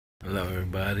Hello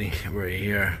everybody, we're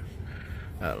here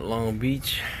at Long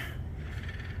Beach.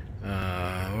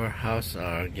 Our house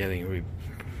are getting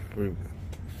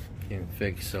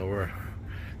fixed, so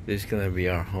this is gonna be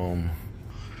our home.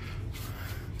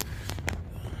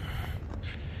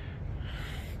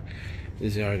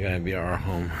 This is gonna be our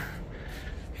home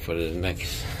for the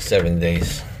next 7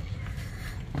 days.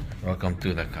 Welcome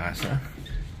to the casa.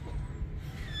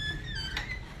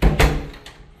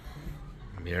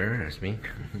 Mirror, that's me.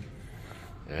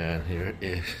 And here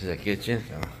is the kitchen,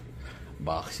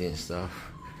 boxy and stuff.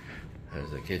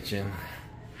 There's the kitchen.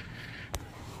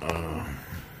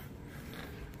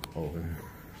 Open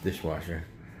dishwasher.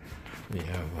 We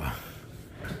have a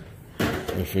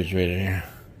refrigerator here.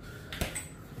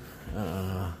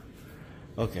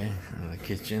 Okay, the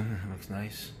kitchen looks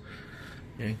nice.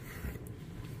 Okay,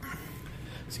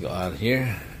 let's go out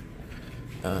here.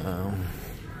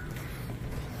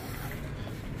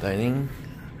 Dining,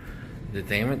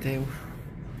 entertainment table.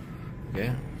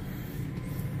 Okay.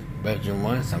 Bedroom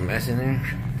one, some mess in there.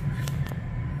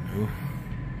 Ooh.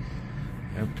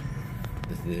 Yep.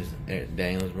 This is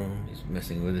Daniel's room. He's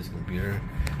messing with his computer.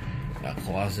 Got a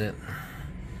closet.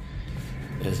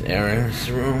 This is Aaron's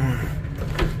room.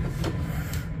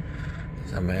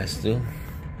 It's a mess too.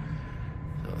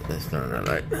 So let's turn the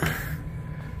light.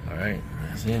 Alright,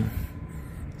 that's him.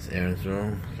 It's Aaron's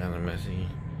room. Kinda messy.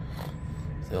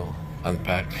 Still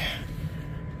unpacked.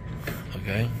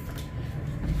 Okay.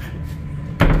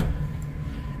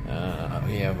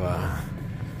 We have a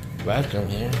bathroom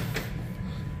here.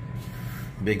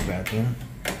 Big bathroom.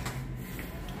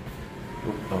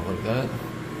 Don't look that.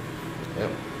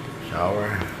 Yep.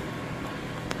 Shower.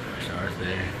 Shower's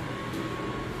there.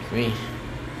 It's me.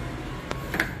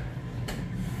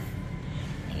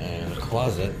 And a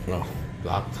closet. No,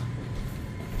 locked.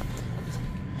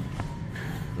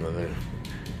 Another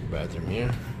bathroom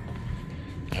here.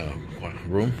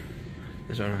 Room.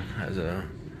 This one has a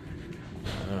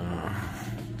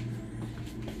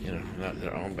not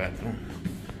their own bathroom.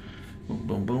 Boom,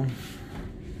 boom, boom.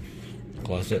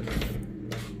 Closet.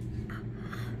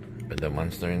 Put the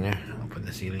monster in there. I'll put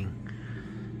the ceiling.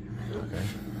 Okay.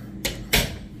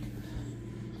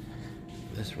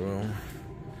 This room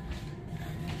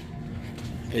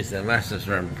is the master's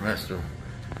restroom.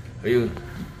 Ayun.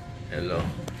 Hello.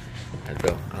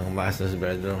 Ito ang master's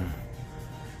bedroom.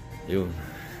 Yun.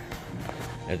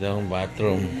 Ito ang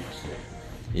bathroom.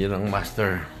 Yun ang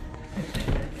master.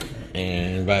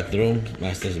 And bathroom.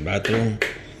 Master's bathroom.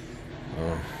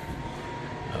 Oh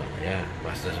yeah.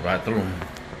 Master's bathroom.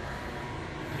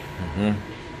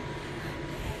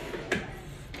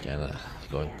 Kinda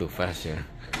going too fast here.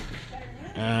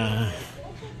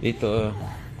 Dito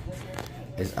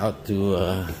is out to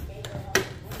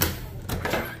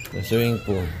the swimming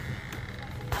pool.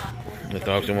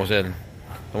 Natawag si Mosel.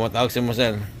 Tumatawag si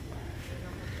Mosel.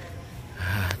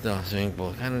 Ito, swimming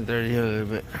pool. Kind of dirty a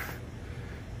little bit.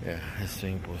 Yeah, there's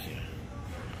swimming pools here.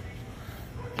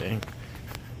 Okay.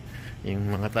 Yung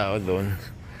mga tao doon,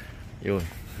 yun,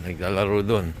 naglalaro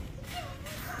doon.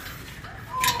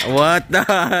 What the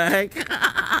heck?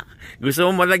 Gusto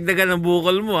mo malagdagan ng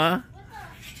bukol mo, ha?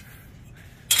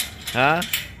 Ha?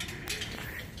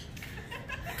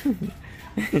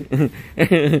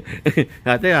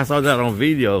 I think I saw that on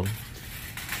video.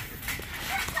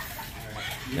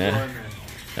 Yeah.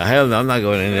 Hell no, I'm not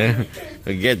going in there.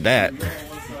 Forget that.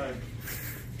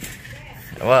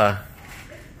 Well,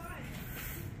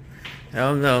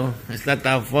 hell no, it's not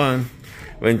that fun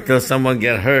until someone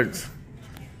get hurt.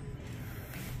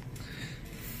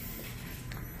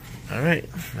 Alright,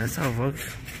 that's all, folks.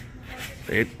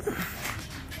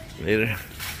 Later.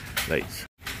 Lights.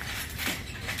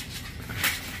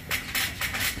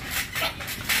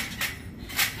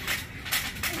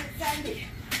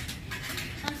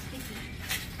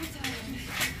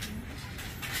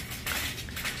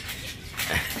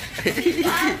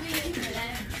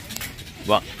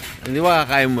 Hindi ba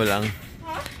kakain mo lang?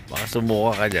 Baka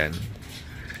sumuka ka dyan.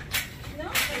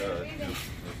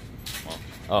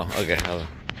 Oh, okay. Hello.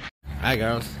 Hi,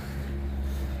 girls.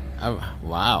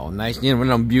 Wow, nice naman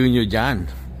ang view nyo dyan.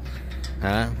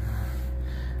 Huh?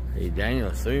 Hey,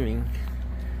 Daniel, swimming.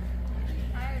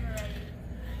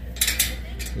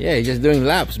 Yeah, he's just doing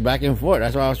laps back and forth.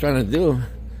 That's what I was trying to do.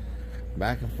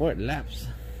 Back and forth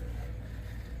laps.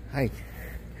 Hi.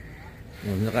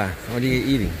 What are you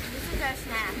eating? This is our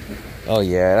snack. Oh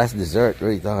yeah, that's dessert. What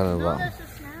are you talking about? No, that's a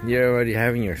snack. You're already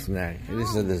having your snack. No.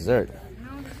 This is a dessert.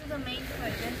 No, this is the main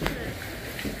part.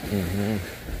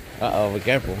 That's Uh-oh, be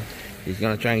careful. He's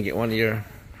gonna try and get one of your...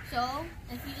 So,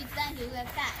 if you eat that, you'll get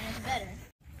that, and it's better.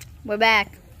 We're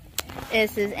back.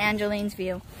 This is Angeline's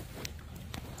view.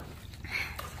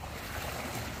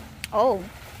 Oh.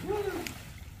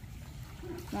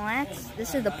 Well,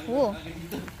 this is the pool.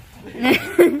 Oh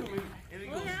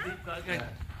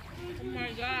my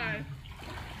god.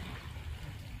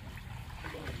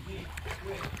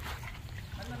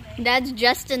 Dad's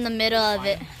just in the middle of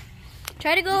it.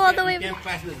 Try to go all the way. You can't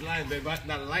pass this light, baby.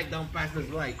 That light don't pass this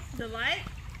light. The light?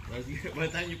 By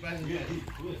the time you pass this light,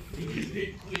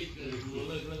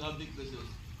 look how big this is.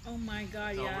 Oh my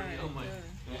god, So yeah. oh my.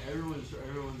 Everyone's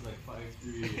like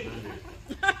 5'3".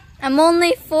 I'm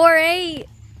only 4'8".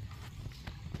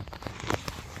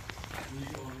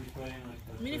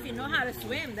 I mean, if you know how to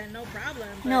swim, then no problem.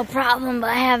 But No problem, but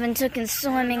I haven't taken I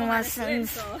swimming don't know how to swim,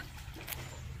 lessons. so.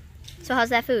 So how's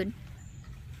that food?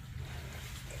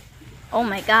 Oh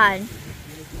my god.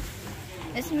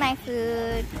 This is my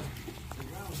food.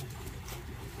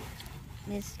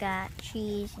 This got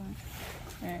cheese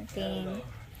and thing.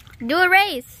 Do a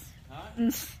race. Huh? I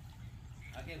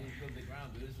can't even feel the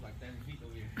ground, dude. This is like 10 feet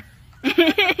over here.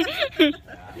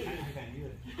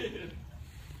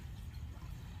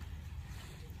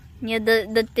 Yeah,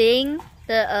 the thing,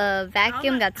 the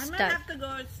vacuum got I might stuck. have to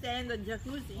go stay in the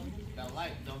jacuzzi. That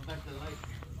light, don't touch the light.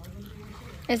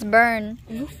 It's burned.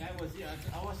 Yeah, the guy was here.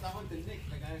 I was talking to Nick.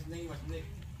 The guy's name was Nick.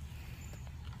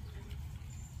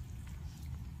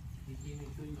 He came in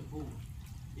clean the pool.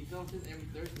 He comes in every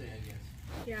Thursday, I guess.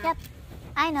 Yeah. Yep,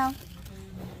 I know.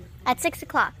 At 6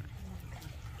 o'clock.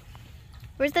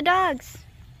 Where's the dogs?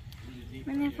 We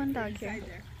only have one dog here. Inside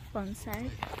there. One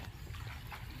side.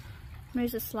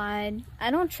 There's a slide.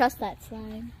 I don't trust that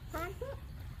slide. I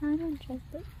don't trust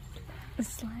it. The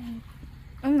slide.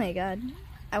 Oh my god.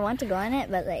 I want to go on it,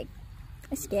 but like,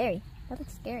 it's scary. That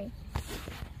looks scary.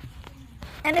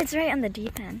 And it's right on the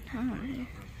deep end. Oh.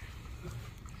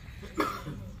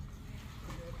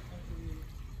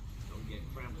 Don't get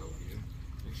cramped over here.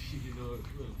 You know,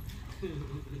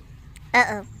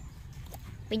 Uh-oh.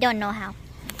 We don't know how.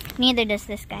 Neither does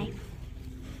this guy.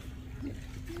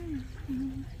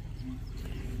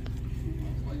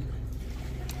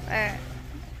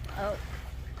 Oh.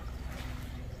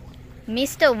 Me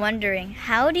still wondering,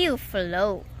 how do you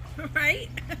float? Right?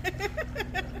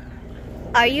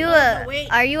 Are you wait.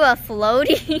 a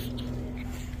floaty?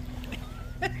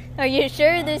 Are you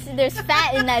sure there's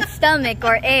fat in that stomach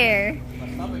or air? my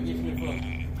stomach gives me float.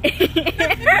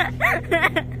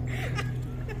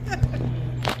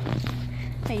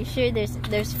 Are you sure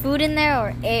there's food in there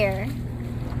or air?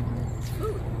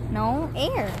 Food. No,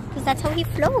 air, because that's how he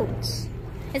floats.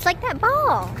 It's like that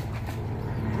ball.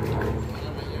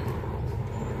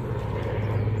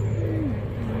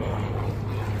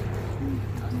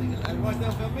 Everyone's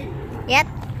still filming? Yep.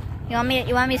 You want me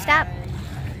to stop?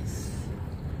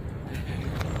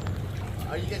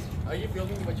 Are you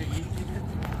filming what you're eating?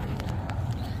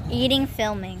 Eating,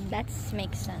 filming. That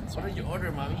makes sense. What did you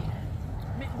order, mommy?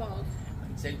 Meatballs.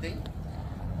 Same thing?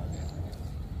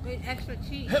 With extra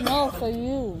cheese. No, for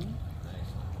you.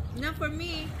 Not for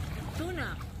me.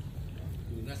 Tuna.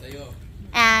 Tuna sa'yo.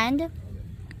 And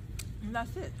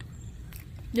That's it.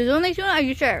 there's only tuna. Are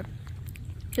you sure?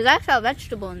 Because I saw a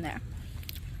vegetable in there.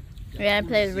 We gotta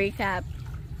play the recap.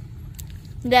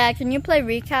 Dad, can you play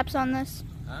recaps on this?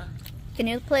 Huh? Can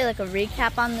you play like a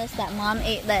recap on this that mom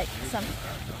ate like some?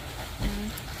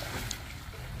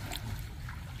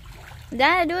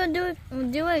 Dad, do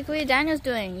what Daniel's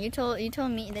doing. You told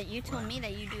me that you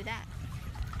do that.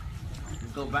 You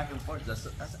go back and forth. That's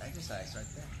exercise right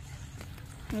there.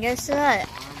 Guess what?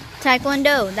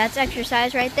 Taekwondo. That's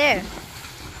exercise right there.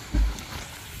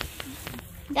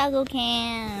 Doggo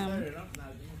cam.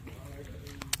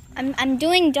 I'm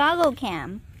doing doggo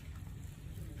cam.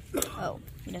 Oh,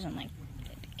 he doesn't like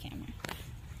the camera.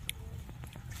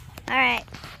 All right.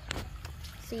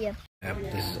 See ya. Yep,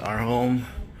 this is our home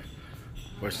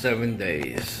for 7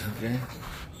 days. Okay.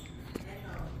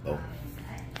 Oh.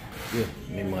 Yun,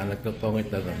 may mga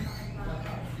nagtotongit na doon.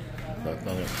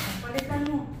 Totongit.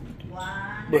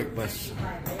 Breakfast.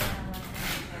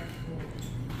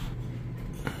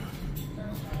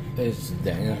 This is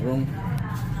Daniel's room.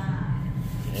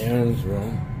 Aaron's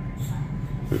room.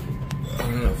 I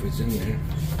don't know if it's in there.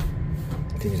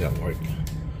 I think he's at work.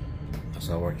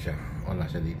 Nasa work siya. Wala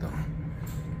siya dito.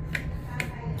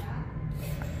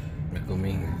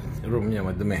 Maduming room niya,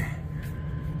 madumi.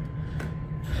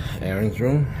 Aaron's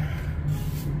room.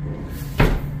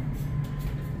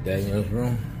 Daniel's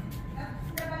room.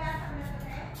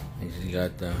 He's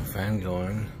got the fan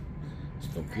going. His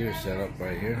computer set up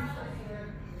right here.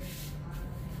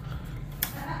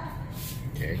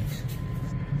 Okay.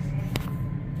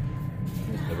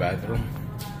 Here's the bathroom.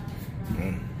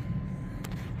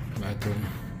 Bathroom.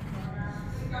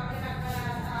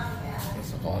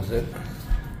 That's the closet.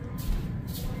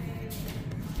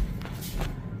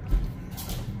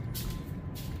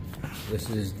 This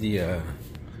is the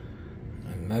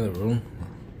another room,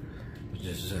 which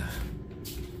is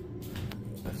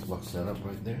Xbox setup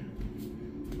right there.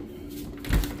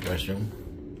 Restroom.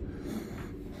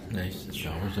 Nice. The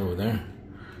shower's over there.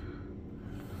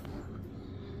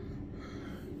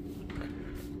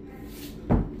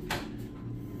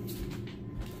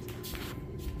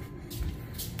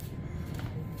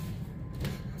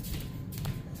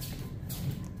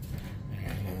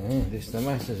 And this is the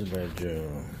master's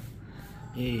bedroom.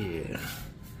 Yeah.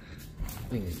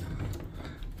 Things.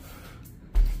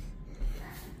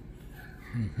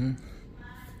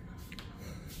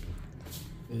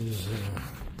 There's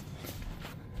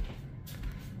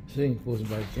swimming pools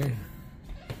back here.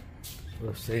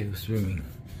 For safe swimming.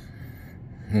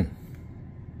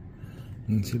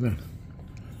 You see that?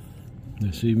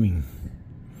 They're swimming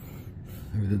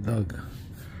with the dog.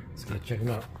 Let's go check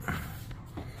them out.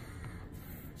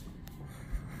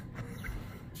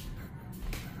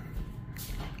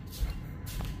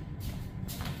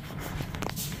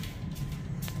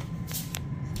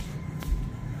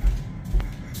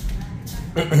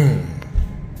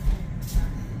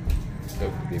 So,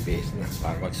 bibis na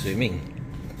para mag-swimming.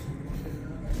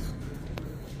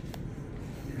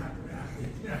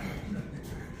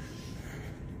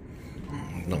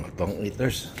 Mga tong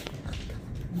liters.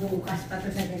 Bukas pa to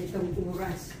sa ganitong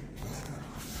oras.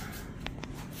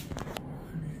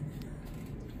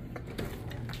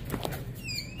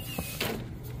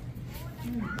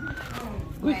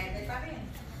 Pwede pa rin.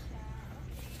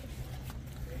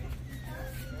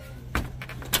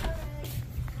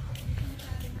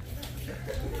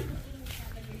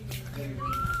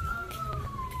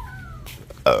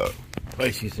 Ay,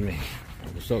 excuse me.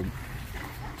 Busog.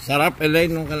 Sarap,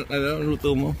 Elaine, nung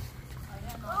luto mo.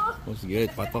 Oh, sige,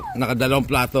 patok. Nakadalawang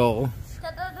plato ako.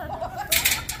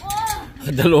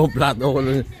 Nakadalawang plato ako.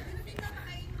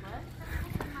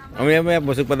 Maya,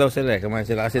 busog pa daw sila eh. Kamain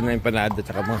sila kasi na empanada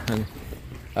tsaka mga.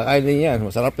 Kakain din yan.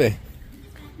 Masarap eh.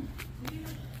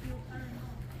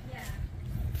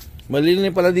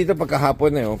 Malilim pala dito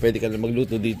pagkahapon eh. Pwede ka na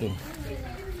magluto dito.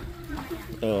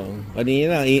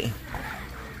 Kanina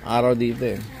araw dito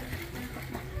eh.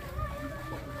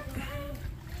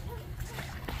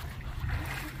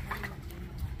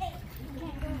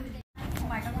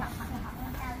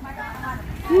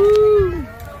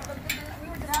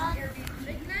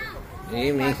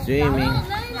 Swimming.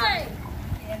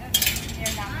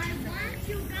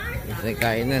 Ito yung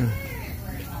kainan.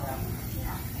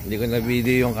 Hindi ko na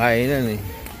video yung kainan eh.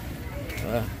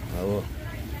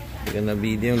 Hindi ko na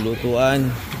video yung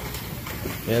lutuan.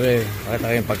 Pero pakita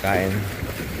ko yung pagkain.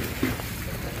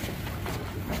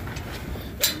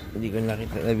 Hindi ko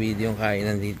nakita na video yung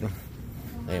kainan dito.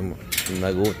 Ay,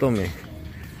 nagutom eh.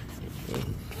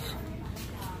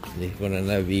 Hindi ko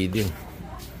na video.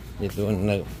 Dito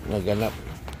naganap.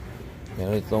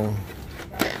 Meron itong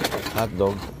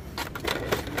hotdog,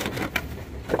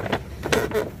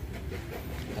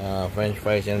 French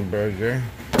fries and burger.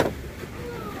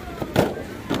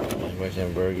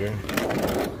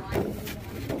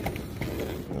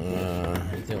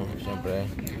 Ito siyempre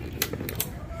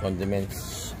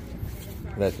condiments,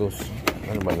 lettuce.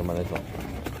 Ano ba naman ito?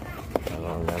 I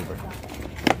don't remember.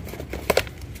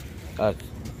 At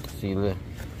sili.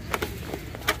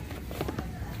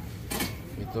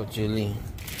 Ito chili.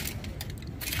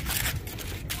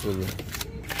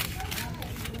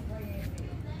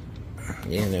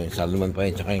 Yan, salmon pa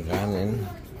yun, tsaka yung kanin.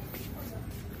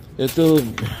 Ito,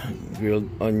 grilled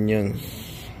onions,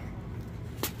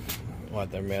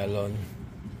 watermelon.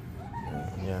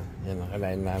 Yan ang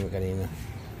kalain namin kanina.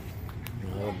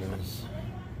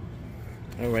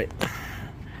 Alright,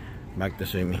 back to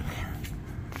swimming.